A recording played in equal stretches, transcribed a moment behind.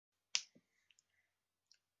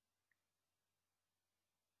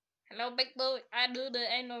Hello, big boy. I do the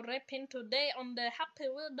anal rapping today on the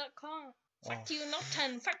happywheel.com. Fuck you,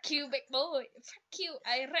 Norton. Fuck you, big boy. Fuck you.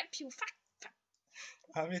 I rap you. Fuck.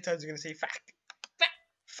 How many times are you gonna say fuck? Fuck.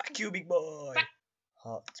 Fuck you, big boy. Fuck.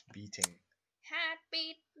 Heart beating.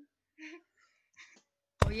 Heartbeat.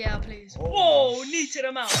 Oh yeah, please. Oh, Whoa, knee to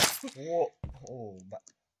the mouth. Whoa. Oh, but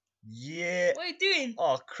yeah. What are you doing?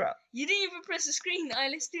 Oh crap. You didn't even press the screen.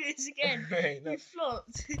 Alright, let's do this again. Wait, no. You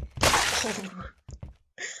flopped.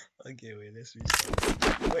 Okay, wait, let's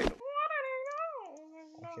restart. Wait.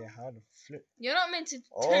 Okay, how to flip? You're not meant to.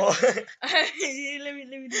 Oh. let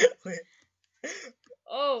me do it. Wait.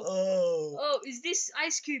 Oh, is this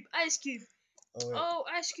Ice Cube? Ice Cube. Oh, wait. Oh,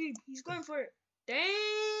 Ice Cube. He's going for it.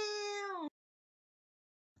 Damn.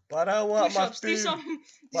 But I want my Push-ups, do food. some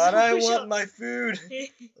But I push-ups. want my food.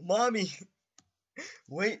 Mommy.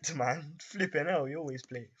 Wait, man. Flipping hell, you always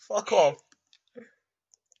play. Fuck off.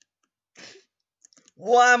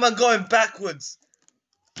 Why am I going backwards?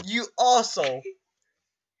 You arsehole.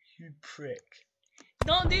 You prick.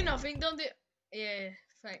 Don't do nothing. Don't do. Yeah,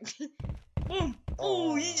 thanks. Boom.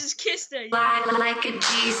 Oh, you just kissed her. Like a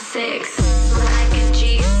G6. Like a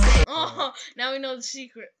G6. Oh, now we know the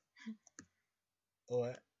secret.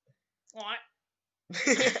 What? What?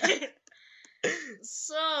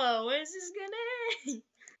 So, where's this gonna end?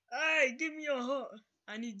 Hey, give me your heart.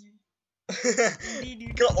 I need you. I need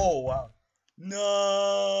you. Oh, wow.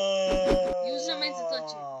 No. You wasn't meant to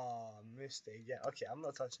touch it. Mistake. Yeah, okay, I'm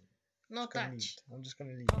not touching it. No touch. I'm just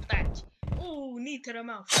gonna leave. No touch. Oh, knee to the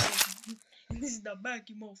mouth. This is the back,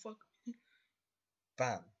 you motherfucker.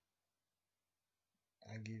 Bam.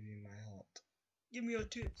 I give you my heart. Give me your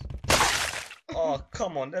tits. Oh,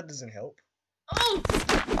 come on, that doesn't help. Oh!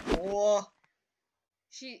 Whoa.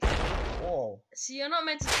 Whoa. See, you're not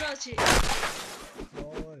meant to touch it.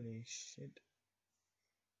 Holy shit.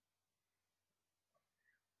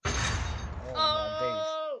 Oh, my days.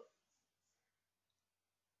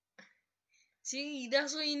 See,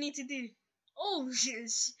 that's what you need to do. Oh,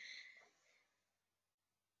 shit.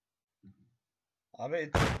 I bet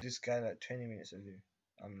it took this guy like 20 minutes to do.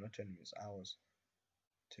 Not 20 minutes, hours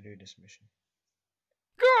to do this mission.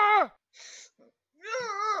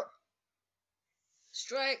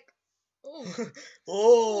 Strike. Oh.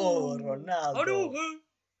 Oh, Ronaldo.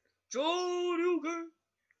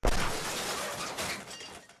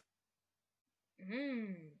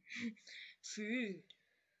 Food.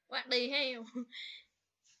 What the hell?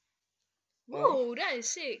 Whoa, that is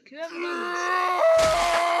sick. Whoever knew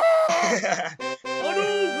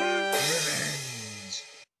Revenge.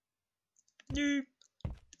 this?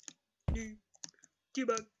 Get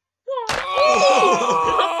back.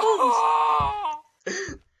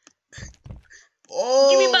 Oh,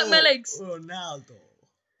 give me back my legs. Ronaldo.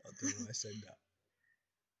 I don't know why I said that.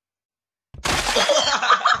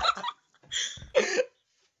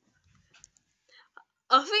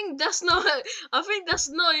 I think that's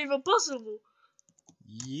not even possible.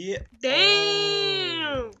 Yeah.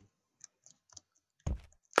 Damn.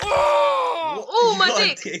 Oh, my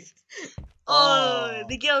dick. Oh,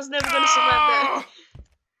 the girl's never gonna survive that.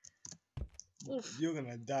 Oof. You're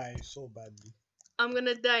gonna die so badly. I'm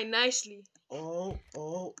gonna die nicely. Oh.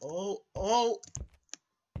 Oh,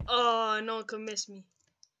 no one can miss me.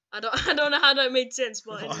 I don't know how that made sense,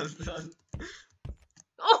 but anyway.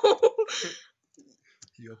 Oh.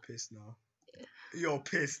 You're pissed now. You're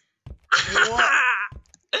pissed. What?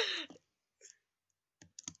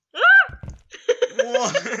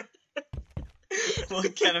 What?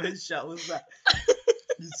 What kind of a shot was that?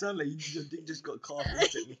 You sound like your dick just got cut off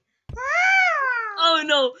instantly. Oh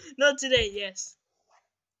no, not today, yes.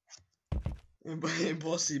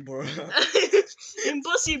 Impossible.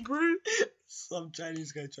 Impossible. Some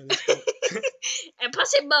Chinese guy trying to spell.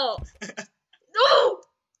 Impossible. No.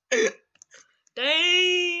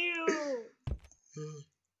 Damn.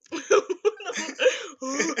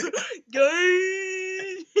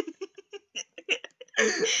 Gay.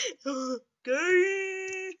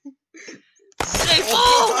 Gay. Safe.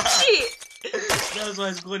 Oh shit. That's why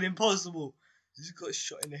it's called impossible. You just got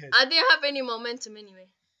shot in the head. I didn't have any momentum anyway.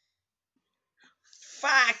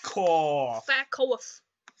 Fuck off. Fuck off.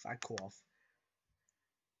 Fuck off.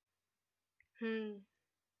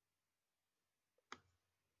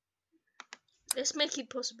 Let's make it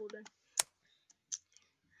possible then.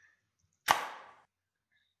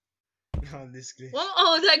 Oh, this glitch.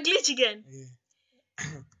 Oh, that glitch again. Yeah.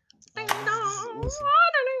 Ding Oh, dong. this is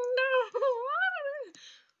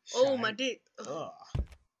awesome. Oh, my dick. Oh.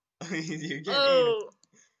 You're getting Oh.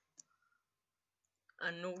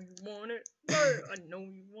 I know you want it. I know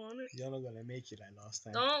you want it. You're not gonna make it like last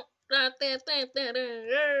time. Don't.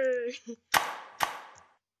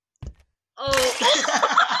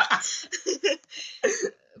 Oh.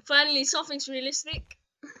 Finally, something's realistic.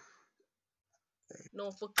 No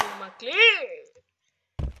fucking my clip.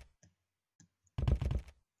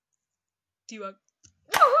 Tiwag.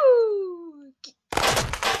 Woohoo!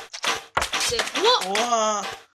 What? Wow.